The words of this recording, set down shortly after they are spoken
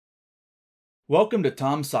Welcome to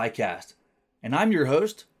Tom's SciCast, and I'm your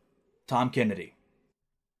host, Tom Kennedy.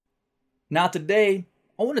 Now today,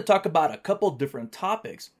 I want to talk about a couple different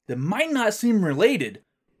topics that might not seem related,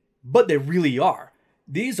 but they really are.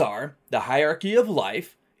 These are the hierarchy of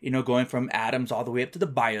life, going from atoms all the way up to the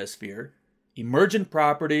biosphere, emergent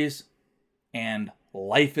properties, and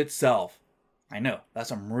life itself. I know, that's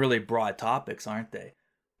some really broad topics, aren't they?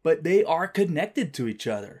 But they are connected to each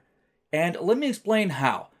other. And let me explain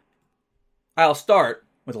how. I'll start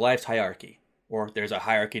with life's hierarchy, or there's a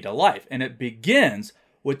hierarchy to life, and it begins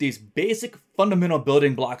with these basic fundamental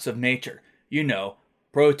building blocks of nature.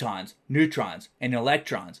 Protons, neutrons, and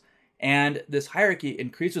electrons. And this hierarchy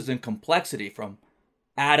increases in complexity from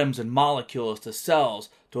atoms and molecules to cells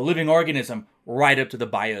to a living organism right up to the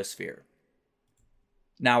biosphere.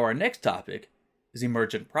 Now our next topic is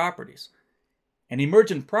emergent properties. And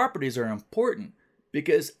emergent properties are important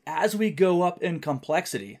because as we go up in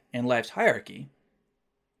complexity in life's hierarchy,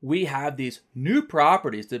 we have these new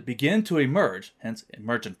properties that begin to emerge, hence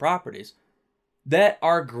emergent properties, that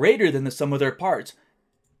are greater than the sum of their parts.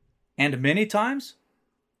 And many times,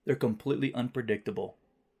 they're completely unpredictable.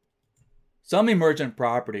 Some emergent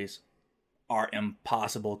properties are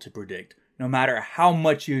impossible to predict, no matter how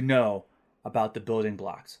much you know about the building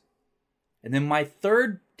blocks. And then my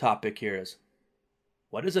third topic here is,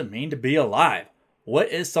 what does it mean to be alive?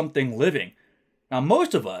 What is something living? Now,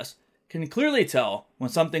 most of us can clearly tell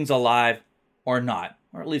when something's alive or not,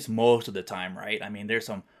 or at least most of the time, right? There's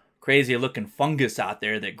some crazy looking fungus out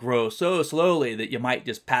there that grows so slowly that you might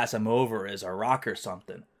just pass them over as a rock or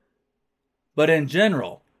something. But in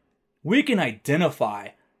general, we can identify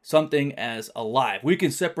something as alive. We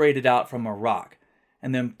can separate it out from a rock.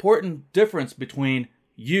 And the important difference between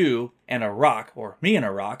you and a rock, or me and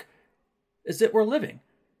a rock, is that we're living.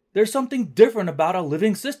 There's something different about a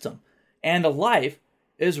living system, and a life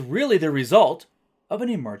is really the result of an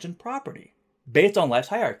emergent property based on life's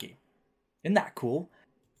hierarchy. Isn't that cool?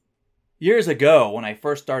 Years ago, when I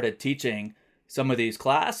first started teaching some of these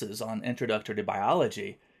classes on Introductory to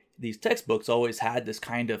Biology, these textbooks always had this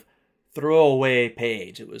kind of throwaway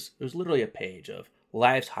page. It was literally a page of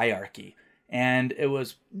life's hierarchy, and it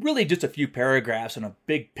was really just a few paragraphs and a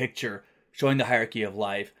big picture showing the hierarchy of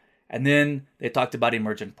life. And then they talked about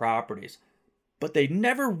emergent properties. But they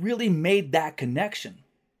never really made that connection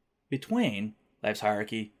between life's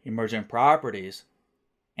hierarchy, emergent properties,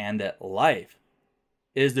 and that life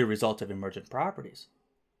is the result of emergent properties.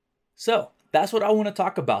 So that's what I want to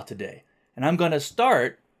talk about today. And I'm going to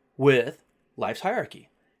start with life's hierarchy.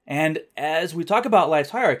 And as we talk about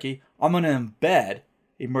life's hierarchy, I'm going to embed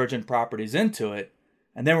emergent properties into it.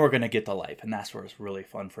 And then we're going to get to life. And that's where it's really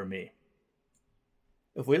fun for me.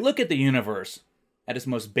 If we look at the universe at its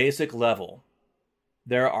most basic level,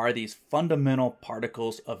 there are these fundamental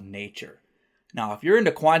particles of nature. Now, if you're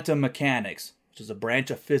into quantum mechanics, which is a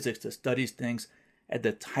branch of physics that studies things at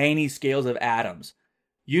the tiny scales of atoms,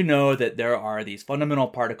 you know that there are these fundamental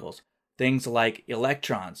particles, things like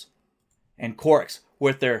electrons and quarks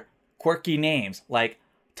with their quirky names like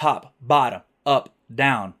top, bottom, up,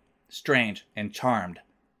 down, strange, and charmed.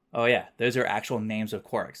 Oh yeah, those are actual names of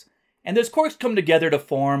quarks. And those quarks come together to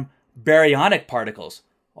form baryonic particles.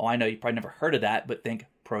 Oh, I know you probably never heard of that, but think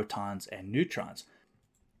protons and neutrons.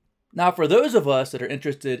 Now, for those of us that are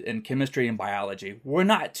interested in chemistry and biology, we're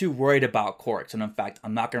not too worried about quarks. And in fact,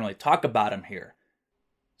 I'm not going to really talk about them here.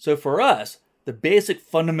 So for us, the basic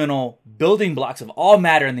fundamental building blocks of all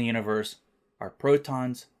matter in the universe are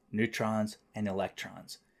protons, neutrons, and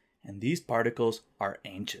electrons. And these particles are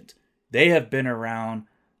ancient. They have been around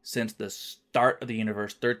since the start of the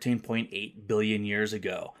universe 13.8 billion years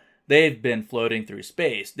ago. They've been floating through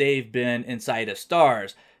space. They've been inside of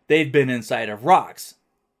stars. They've been inside of rocks.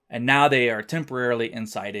 And now they are temporarily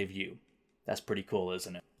inside of you. That's pretty cool,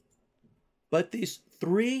 isn't it? But these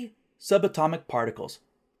three subatomic particles,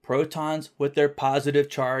 protons with their positive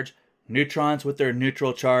charge, neutrons with their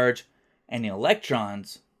neutral charge, and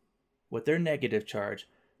electrons with their negative charge,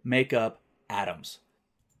 make up atoms.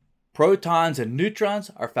 Protons and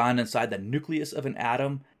neutrons are found inside the nucleus of an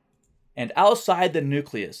atom, and outside the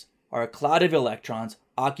nucleus are a cloud of electrons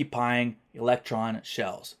occupying electron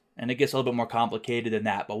shells. And it gets a little bit more complicated than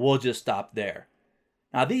that, but we'll just stop there.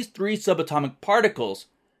 Now, these three subatomic particles,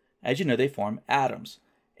 as you know, they form atoms.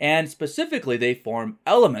 And specifically, they form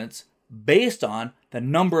elements based on the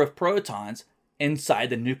number of protons inside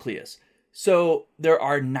the nucleus. So there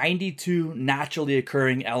are 92 naturally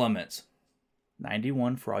occurring elements.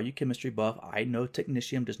 91 for all you chemistry buff. I know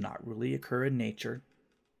technetium does not really occur in nature.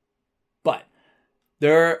 But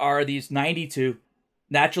there are these 92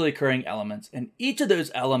 naturally occurring elements, and each of those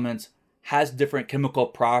elements has different chemical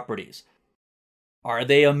properties. Are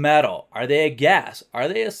they a metal? Are they a gas? Are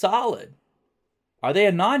they a solid? Are they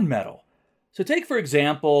a non-metal? So take, for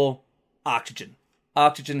example, oxygen.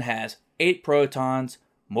 Oxygen has 8 protons,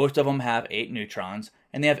 most of them have 8 neutrons,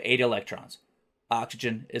 and they have 8 electrons.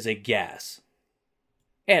 Oxygen is a gas.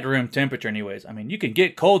 At room temperature anyways. I mean, you can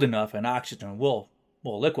get cold enough and oxygen will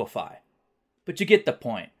liquefy. But you get the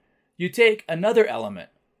point. You take another element,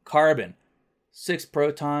 carbon, 6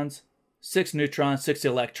 protons, 6 neutrons, 6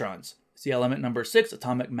 electrons. It's the element number 6,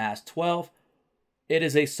 atomic mass 12. It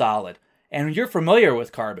is a solid. And you're familiar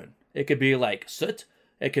with carbon. It could be like soot.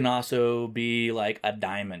 It can also be like a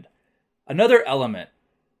diamond. Another element.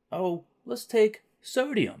 Let's take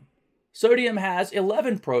sodium. Sodium has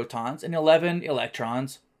 11 protons and 11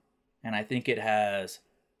 electrons. And I think it has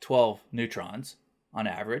 12 neutrons on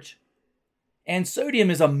average. And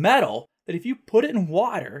sodium is a metal that if you put it in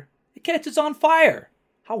water, it catches on fire.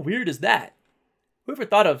 How weird is that? Whoever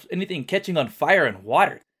thought of anything catching on fire in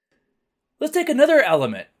water? Let's take another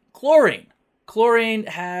element, chlorine. Chlorine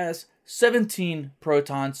has 17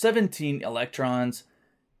 protons, 17 electrons,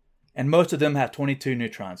 and most of them have 22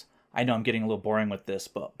 neutrons. I know I'm getting a little boring with this,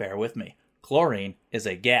 but bear with me. Chlorine is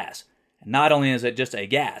a gas. And not only is it just a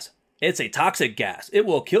gas, it's a toxic gas. It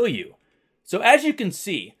will kill you. So as you can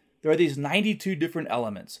see, there are these 92 different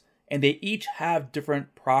elements, and they each have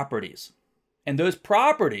different properties. And those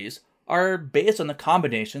properties are based on the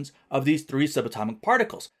combinations of these 3 subatomic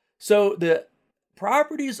particles. So the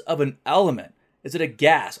properties of an element, is it a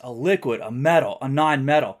gas, a liquid, a metal, a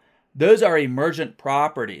non-metal? Those are emergent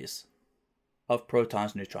properties of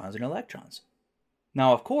protons, neutrons, and electrons.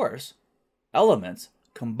 Now, of course, elements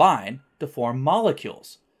combine to form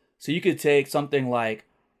molecules. So you could take something like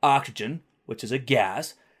oxygen, which is a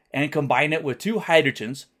gas, and combine it with 2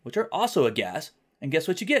 hydrogens, which are also a gas, and guess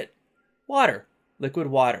what you get? Water, liquid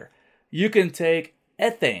water. You can take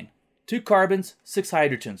ethane, 2 carbons, 6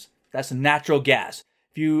 hydrogens. That's natural gas.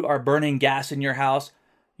 If you are burning gas in your house,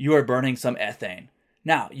 you are burning some ethane.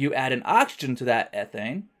 Now, you add an oxygen to that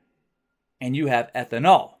ethane, and you have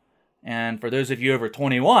ethanol. And for those of you over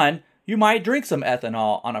 21, you might drink some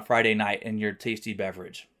ethanol on a Friday night in your tasty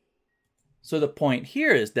beverage. So the point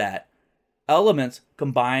here is that elements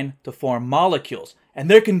combine to form molecules, and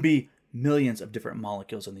there can be millions of different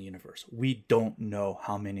molecules in the universe. We don't know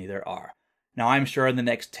how many there are. Now, I'm sure in the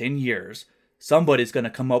next 10 years, somebody's going to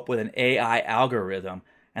come up with an AI algorithm,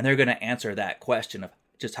 and they're going to answer that question of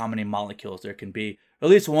just how many molecules there can be, or at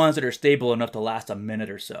least ones that are stable enough to last a minute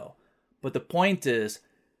or so. But the point is,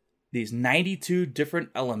 these 92 different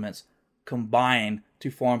elements combine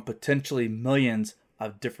to form potentially millions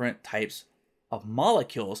of different types of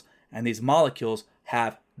molecules, and these molecules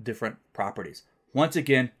have different properties. Once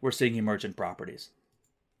again, we're seeing emergent properties.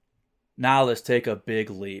 Now let's take a big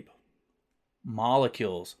leap.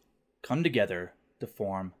 Molecules come together to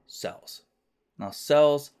form cells. Now,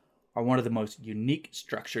 cells are one of the most unique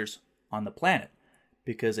structures on the planet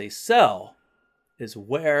because a cell is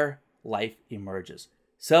where life emerges.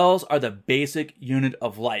 Cells are the basic unit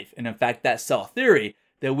of life. And in fact, that cell theory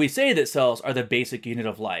that we say that cells are the basic unit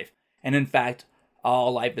of life. And in fact,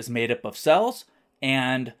 all life is made up of cells.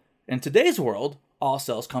 And in today's world, all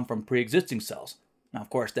cells come from pre-existing cells. Now, of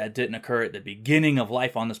course, that didn't occur at the beginning of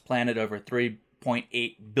life on this planet over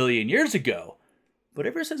 3.8 billion years ago. But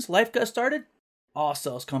ever since life got started, all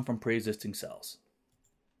cells come from pre-existing cells.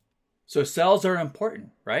 So cells are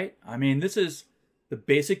important, right? I mean, this is the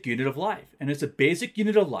basic unit of life. And it's a basic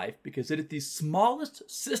unit of life because it is the smallest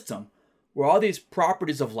system where all these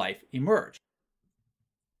properties of life emerge.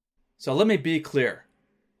 So let me be clear.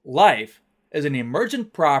 Life is an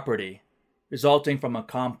emergent property resulting from a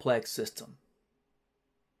complex system.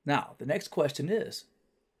 Now, the next question is,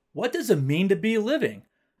 what does it mean to be living?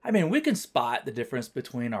 I mean, we can spot the difference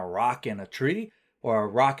between a rock and a tree, or a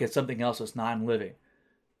rock and something else that's non-living.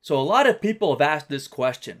 So a lot of people have asked this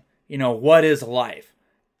question, what is life?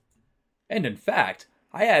 And in fact,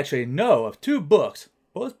 I actually know of 2 books,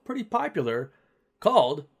 both pretty popular,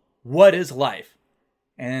 called What is Life?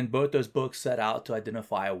 And both those books set out to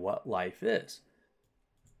identify what life is.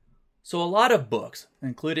 So a lot of books,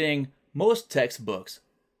 including most textbooks,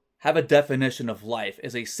 have a definition of life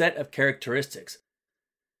as a set of characteristics.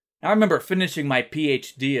 I remember finishing my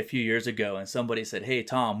PhD a few years ago and somebody said, "Hey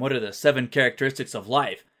Tom, what are the 7 characteristics of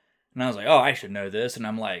life?" And I was like, "Oh, I should know this." And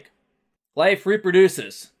I'm like, life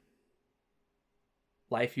reproduces.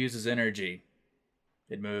 Life uses energy.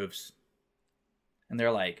 It moves. And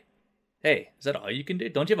they're like, "Hey, is that all you can do?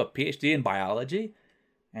 Don't you have a PhD in biology?"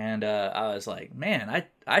 And I was like, man,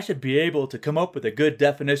 I should be able to come up with a good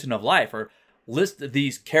definition of life or list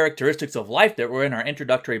these characteristics of life that were in our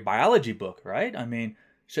introductory biology book, right? I mean,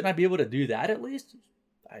 Shouldn't I be able to do that at least?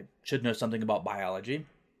 I should know something about biology.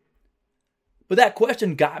 But that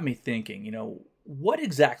question got me thinking, what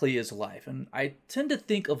exactly is life? And I tend to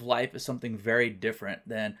think of life as something very different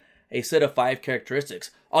than a set of 5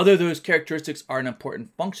 characteristics, although those characteristics are an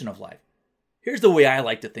important function of life. Here's the way I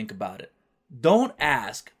like to think about it. Don't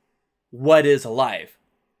ask, what is life?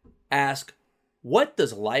 Ask, what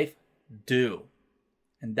does life do?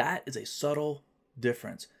 And that is a subtle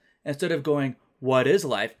difference. Instead of going, what is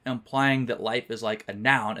life, implying that life is like a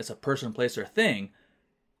noun, it's a person, place, or thing,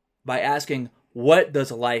 by asking, what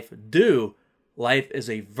does life do? Life is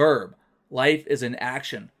a verb. Life is an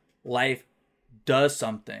action. Life does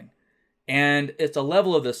something. And it's a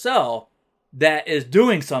level of the cell that is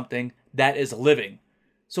doing something that is living.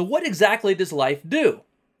 So what exactly does life do?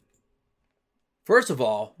 First of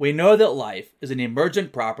all, we know that life is an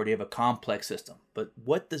emergent property of a complex system. But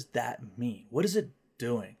what does that mean? What is it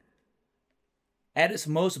doing? At its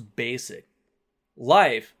most basic,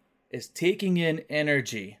 life is taking in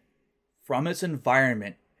energy from its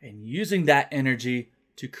environment and using that energy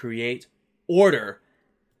to create order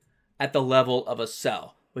at the level of a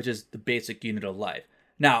cell, which is the basic unit of life.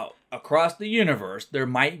 Now, across the universe, there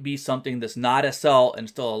might be something that's not a cell and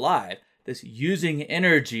still alive that's using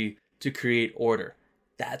energy to create order.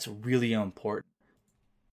 That's really important.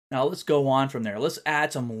 Now, let's go on from there. Let's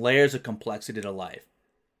add some layers of complexity to life.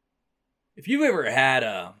 If you've ever had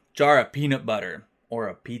a jar of peanut butter or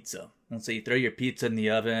a pizza, let's say you throw your pizza in the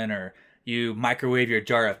oven or you microwave your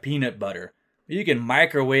jar of peanut butter, you can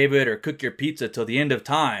microwave it or cook your pizza till the end of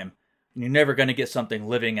time, and you're never going to get something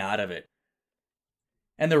living out of it.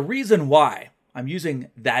 And the reason why I'm using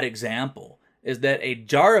that example is that a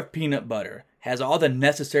jar of peanut butter has all the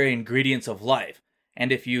necessary ingredients of life,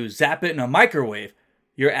 and if you zap it in a microwave,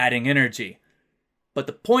 you're adding energy. But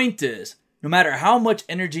the point is, no matter how much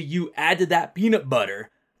energy you add to that peanut butter,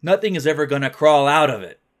 nothing is ever going to crawl out of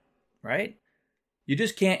it, right? You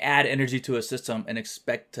just can't add energy to a system and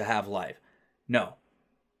expect to have life. No.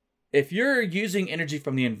 If you're using energy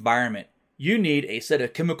from the environment, you need a set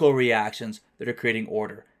of chemical reactions that are creating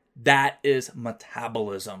order. That is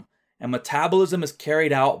metabolism. And metabolism is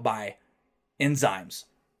carried out by enzymes,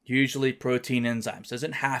 usually protein enzymes.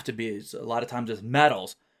 Doesn't have to be. A lot of times it's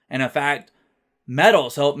metals. And in fact,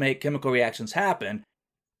 metals help make chemical reactions happen.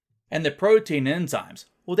 And the protein enzymes,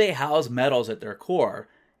 well, they house metals at their core.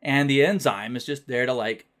 And the enzyme is just there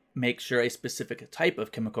to make sure a specific type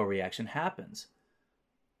of chemical reaction happens.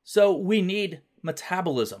 So we need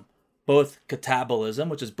metabolism, both catabolism,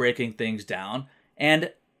 which is breaking things down,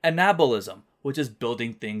 and anabolism, which is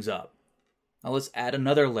building things up. Now let's add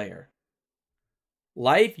another layer.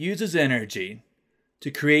 Life uses energy to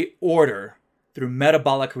create order through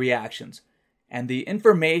metabolic reactions, and the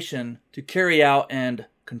information to carry out and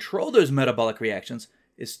control those metabolic reactions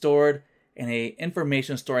is stored in an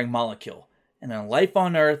information storing molecule. And in life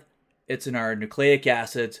on Earth, it's in our nucleic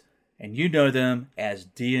acids, and you know them as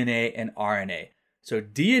DNA and RNA. So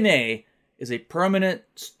DNA is a permanent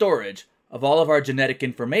storage of all of our genetic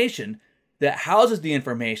information that houses the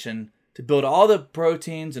information to build all the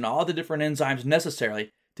proteins and all the different enzymes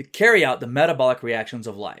necessary to carry out the metabolic reactions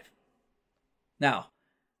of life. Now,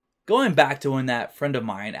 going back to when that friend of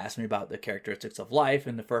mine asked me about the characteristics of life,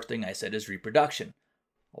 and the first thing I said is reproduction.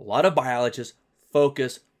 A lot of biologists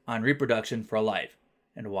focus on reproduction for life,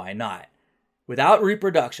 and why not? Without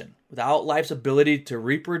reproduction, without life's ability to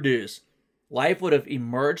reproduce, life would have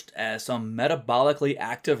emerged as some metabolically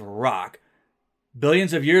active rock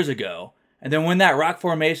billions of years ago, and then when that rock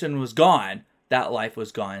formation was gone, that life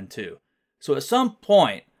was gone too. So at some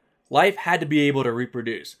point, life had to be able to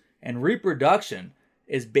reproduce, and reproduction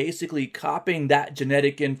is basically copying that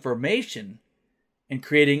genetic information and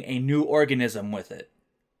creating a new organism with it.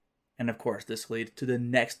 And of course, this leads to the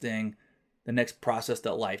next process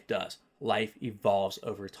that life does. Life evolves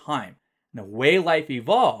over time. And the way life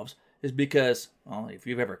evolves is because, well, if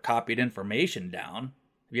you've ever copied information down,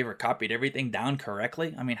 have you ever copied everything down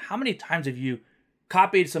correctly? I mean, how many times have you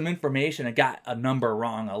copied some information and got a number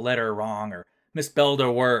wrong, a letter wrong, or misspelled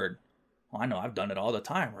a word? Well, I know I've done it all the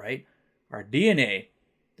time, right? Our DNA,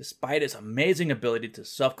 despite its amazing ability to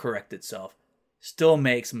self-correct itself, still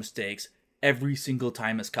makes mistakes every single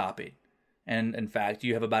time it's copied. And in fact,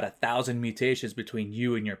 you have about 1,000 mutations between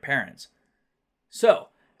you and your parents. So,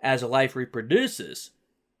 as life reproduces,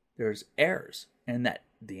 there's errors in that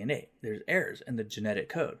DNA. There's errors in the genetic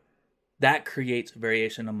code. That creates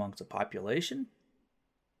variation amongst a population.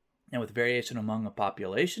 And with variation among a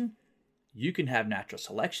population, you can have natural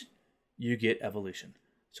selection. You get evolution.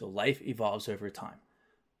 So life evolves over time.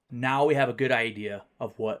 Now we have a good idea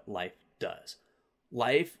of what life does.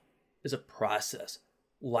 Life is a process.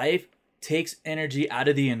 Life takes energy out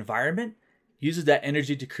of the environment, uses that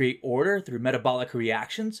energy to create order through metabolic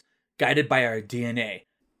reactions guided by our DNA.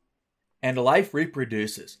 And life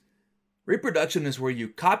reproduces. Reproduction is where you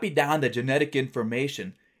copy down the genetic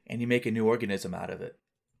information and you make a new organism out of it.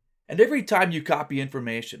 And every time you copy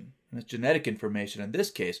information, and it's genetic information in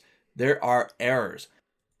this case, there are errors.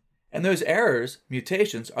 And those errors,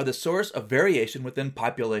 mutations, are the source of variation within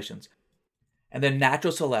populations. And then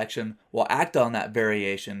natural selection will act on that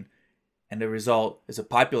variation, and the result is a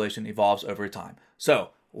population evolves over time.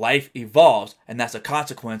 So, life evolves, and that's a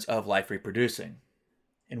consequence of life reproducing.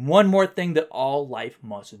 And one more thing that all life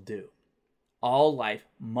must do. All life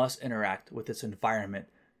must interact with its environment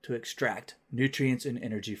to extract nutrients and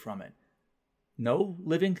energy from it. No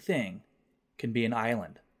living thing can be an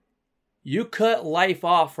island. You cut life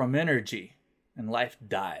off from energy, and life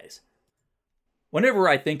dies. Whenever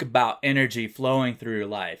I think about energy flowing through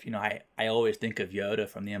life, I always think of Yoda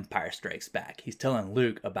from The Empire Strikes Back. He's telling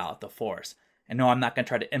Luke about the Force. And no, I'm not going to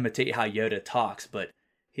try to imitate how Yoda talks, but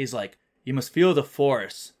he's like, you must feel the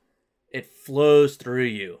Force. It flows through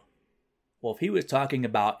you. Well, if he was talking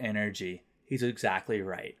about energy, he's exactly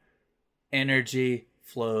right. Energy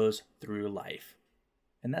flows through life.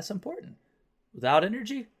 And that's important. Without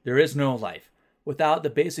energy, there is no life. Without the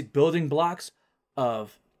basic building blocks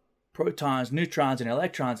of protons, neutrons, and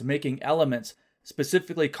electrons making elements,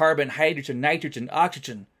 specifically carbon, hydrogen, nitrogen,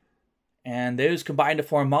 oxygen, and those combine to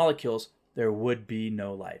form molecules, there would be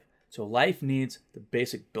no life. So life needs the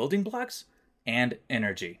basic building blocks and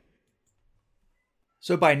energy.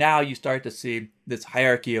 So by now you start to see this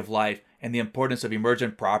hierarchy of life and the importance of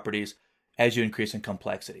emergent properties as you increase in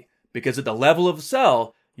complexity. Because at the level of the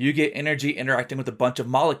cell, you get energy interacting with a bunch of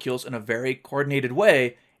molecules in a very coordinated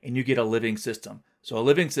way, and you get a living system. So a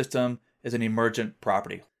living system is an emergent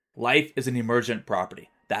property. Life is an emergent property.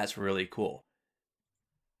 That's really cool.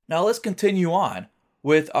 Now let's continue on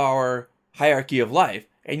with our hierarchy of life,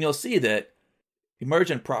 and you'll see that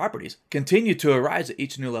emergent properties continue to arise at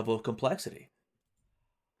each new level of complexity.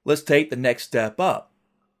 Let's take the next step up.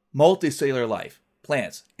 Multicellular life,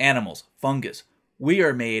 plants, animals, fungus. We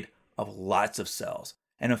are made of lots of cells.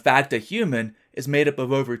 And in fact, a human is made up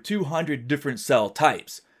of over 200 different cell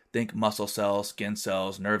types. Think muscle cells, skin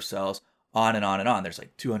cells, nerve cells, on and on and on. There's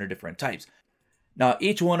like 200 different types. Now,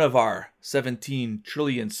 each one of our 17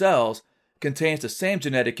 trillion cells contains the same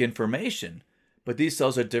genetic information, but these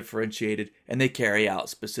cells are differentiated and they carry out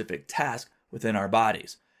specific tasks within our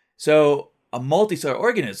bodies. So, a multicellular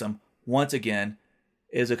organism, once again,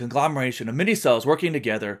 is a conglomeration of many cells working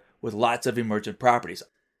together with lots of emergent properties.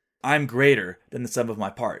 I'm greater than the sum of my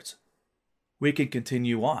parts. We can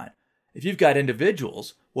continue on. If you've got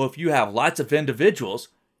individuals, well, if you have lots of individuals,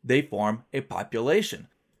 they form a population.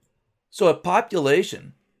 So a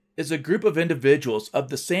population is a group of individuals of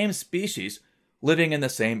the same species living in the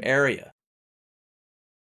same area.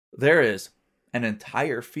 There is an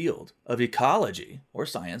entire field of ecology or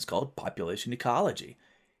science called population ecology.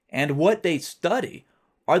 And what they study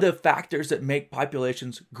are the factors that make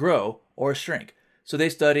populations grow or shrink. So they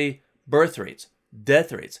study birth rates,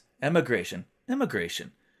 death rates, immigration,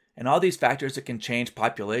 and all these factors that can change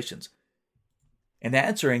populations. In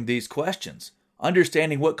answering these questions,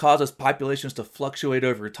 understanding what causes populations to fluctuate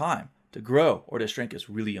over time, to grow or to shrink is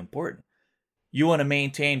really important. You want to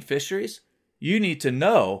maintain fisheries? You need to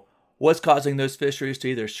know what's causing those fisheries to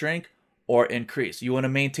either shrink or increase. You want to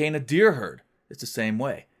maintain a deer herd? It's the same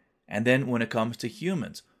way. And then when it comes to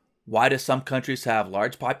humans, why do some countries have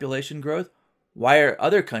large population growth? Why are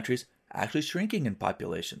other countries actually shrinking in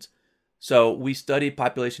populations? So we study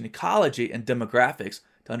population ecology and demographics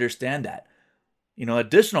to understand that.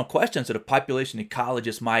 Additional questions that a population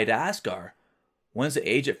ecologist might ask are, when's the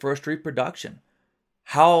age at first reproduction?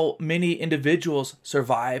 How many individuals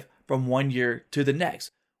survive from one year to the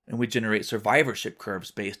next? And we generate survivorship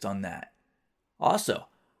curves based on that. Also,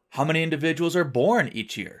 how many individuals are born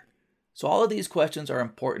each year? So all of these questions are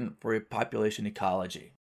important for a population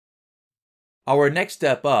ecology. Our next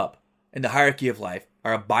step up in the hierarchy of life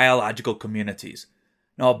are biological communities.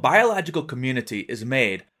 Now, a biological community is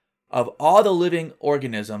made of all the living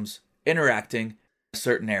organisms interacting in a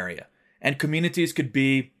certain area. And communities could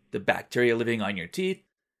be the bacteria living on your teeth,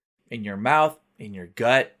 in your mouth, in your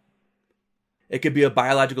gut. It could be a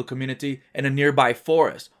biological community in a nearby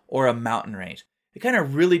forest or a mountain range. It kind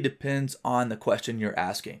of really depends on the question you're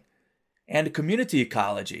asking. And community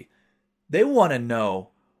ecology, they want to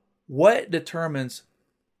know what determines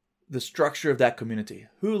the structure of that community,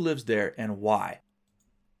 who lives there and why.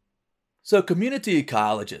 So community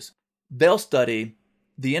ecologists, they'll study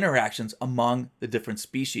the interactions among the different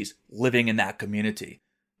species living in that community.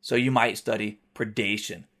 So you might study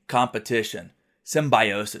predation, competition,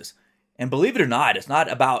 symbiosis. And believe it or not, it's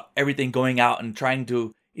not about everything going out and trying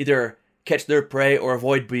to either catch their prey or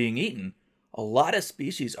avoid being eaten. A lot of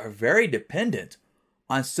species are very dependent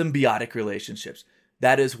on symbiotic relationships.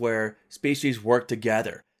 That is where species work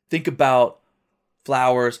together. Think about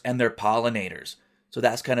flowers and their pollinators. So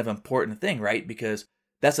that's kind of an important thing, right? Because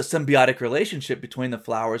that's a symbiotic relationship between the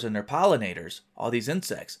flowers and their pollinators, all these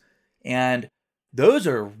insects. And those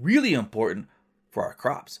are really important for our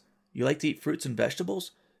crops. You like to eat fruits and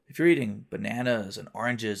vegetables? If you're eating bananas and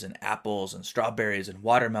oranges and apples and strawberries and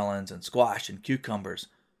watermelons and squash and cucumbers,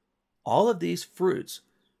 all of these fruits,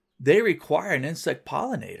 they require an insect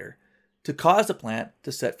pollinator to cause the plant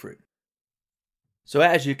to set fruit. So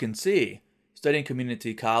as you can see, studying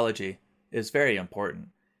community ecology is very important.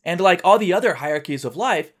 And like all the other hierarchies of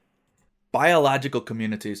life, biological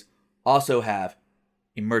communities also have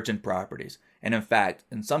emergent properties. And in fact,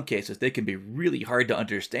 in some cases, they can be really hard to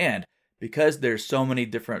understand because there's so many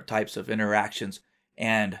different types of interactions,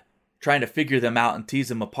 and trying to figure them out and tease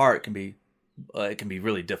them apart can be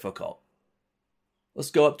really difficult.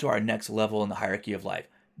 Let's go up to our next level in the hierarchy of life.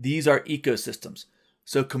 These are ecosystems.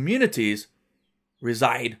 So communities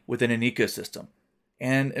reside within an ecosystem.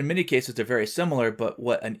 And in many cases, they're very similar, but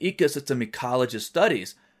what an ecosystem ecologist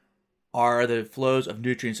studies are the flows of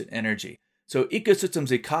nutrients and energy. So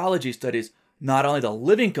ecosystems ecology studies not only the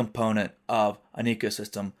living component of an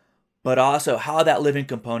ecosystem, but also how that living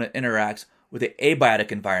component interacts with the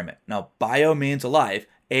abiotic environment. Now, bio means alive,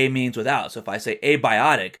 a means without. So if I say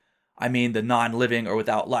abiotic, I mean the non-living or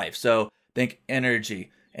without life. So think energy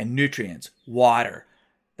and nutrients, water.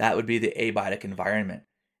 That would be the abiotic environment.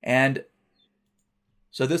 And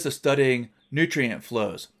so this is studying nutrient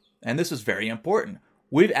flows. And this is very important.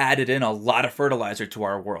 We've added in a lot of fertilizer to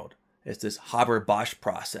our world. It's this Haber-Bosch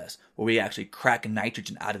process where we actually crack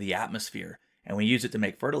nitrogen out of the atmosphere and we use it to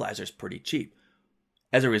make fertilizers pretty cheap.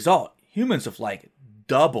 As a result, humans have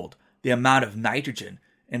doubled the amount of nitrogen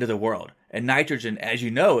into the world. And nitrogen, as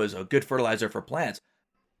you know, is a good fertilizer for plants.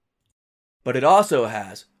 But it also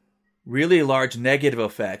has really large negative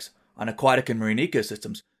effects on aquatic and marine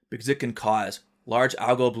ecosystems because it can cause large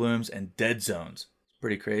algal blooms and dead zones. It's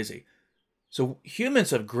pretty crazy. So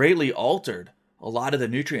humans have greatly altered a lot of the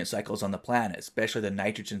nutrient cycles on the planet, especially the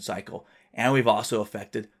nitrogen cycle. And we've also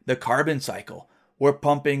affected the carbon cycle. We're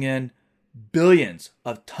pumping in billions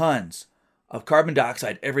of tons of carbon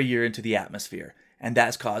dioxide every year into the atmosphere. And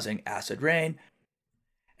that's causing acid rain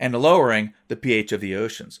and lowering the pH of the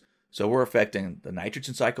oceans. So we're affecting the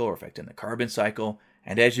nitrogen cycle, we're affecting the carbon cycle,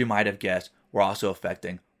 and as you might have guessed, we're also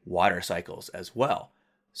affecting water cycles as well.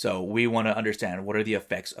 So we want to understand what are the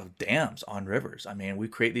effects of dams on rivers. I mean, we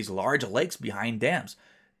create these large lakes behind dams.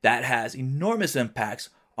 That has enormous impacts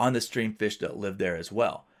on the stream fish that live there as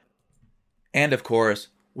well. And of course,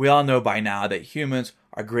 we all know by now that humans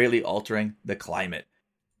are greatly altering the climate.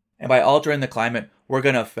 And by altering the climate, we're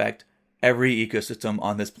going to affect every ecosystem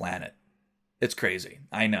on this planet. It's crazy,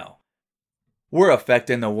 I know. We're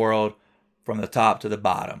affecting the world from the top to the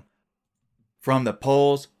bottom, from the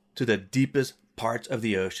poles to the deepest parts of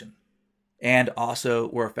the ocean. And also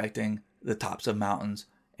we're affecting the tops of mountains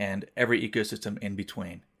and every ecosystem in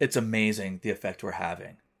between. It's amazing the effect we're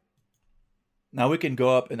having. Now we can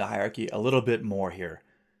go up in the hierarchy a little bit more here.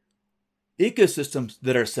 Ecosystems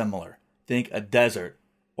that are similar, think a desert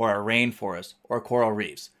or a rainforest or coral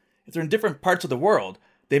reefs. If they're in different parts of the world,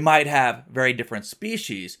 they might have very different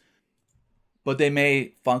species, but they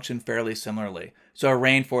may function fairly similarly. So a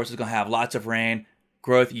rainforest is going to have lots of rain,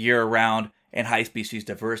 growth year-round, and high species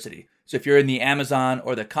diversity. So if you're in the Amazon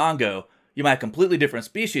or the Congo, you might have completely different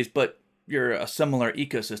species, but you're a similar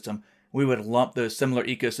ecosystem. We would lump those similar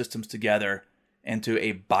ecosystems together into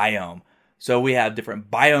a biome. So we have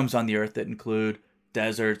different biomes on the earth that include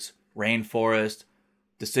deserts, rainforest,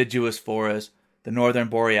 deciduous forest, the northern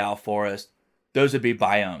boreal forest. Those would be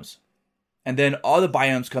biomes. And then all the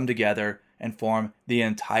biomes come together and form the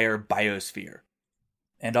entire biosphere.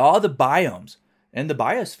 And all the biomes in the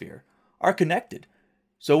biosphere are connected.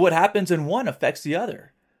 So what happens in one affects the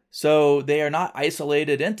other. So they are not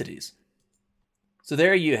isolated entities. So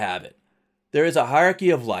there you have it. There is a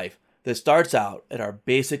hierarchy of life that starts out at our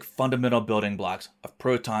basic fundamental building blocks of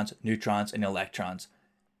protons, neutrons, and electrons.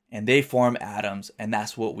 And they form atoms, and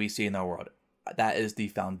that's what we see in the world. That is the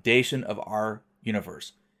foundation of our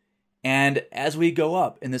universe. And as we go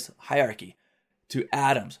up in this hierarchy to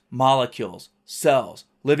atoms, molecules, cells,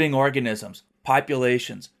 living organisms,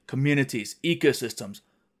 populations, communities, ecosystems,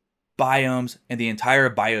 biomes, and the entire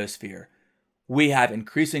biosphere, we have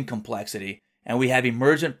increasing complexity, and we have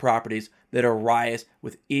emergent properties that arise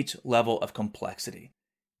with each level of complexity.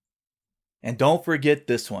 And don't forget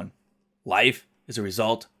this one. Life is a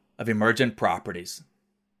result of emergent properties.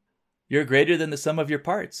 You're greater than the sum of your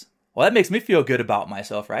parts. Well, that makes me feel good about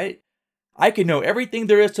myself, right? I can know everything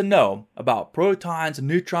there is to know about protons,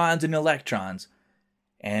 neutrons, and electrons.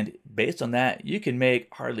 And based on that, you can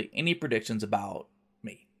make hardly any predictions about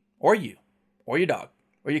me, or you, or your dog,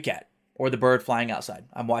 or your cat, or the bird flying outside.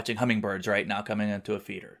 I'm watching hummingbirds right now coming into a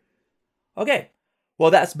feeder. Okay,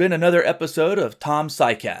 well, that's been another episode of Tom's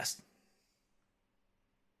SciCast.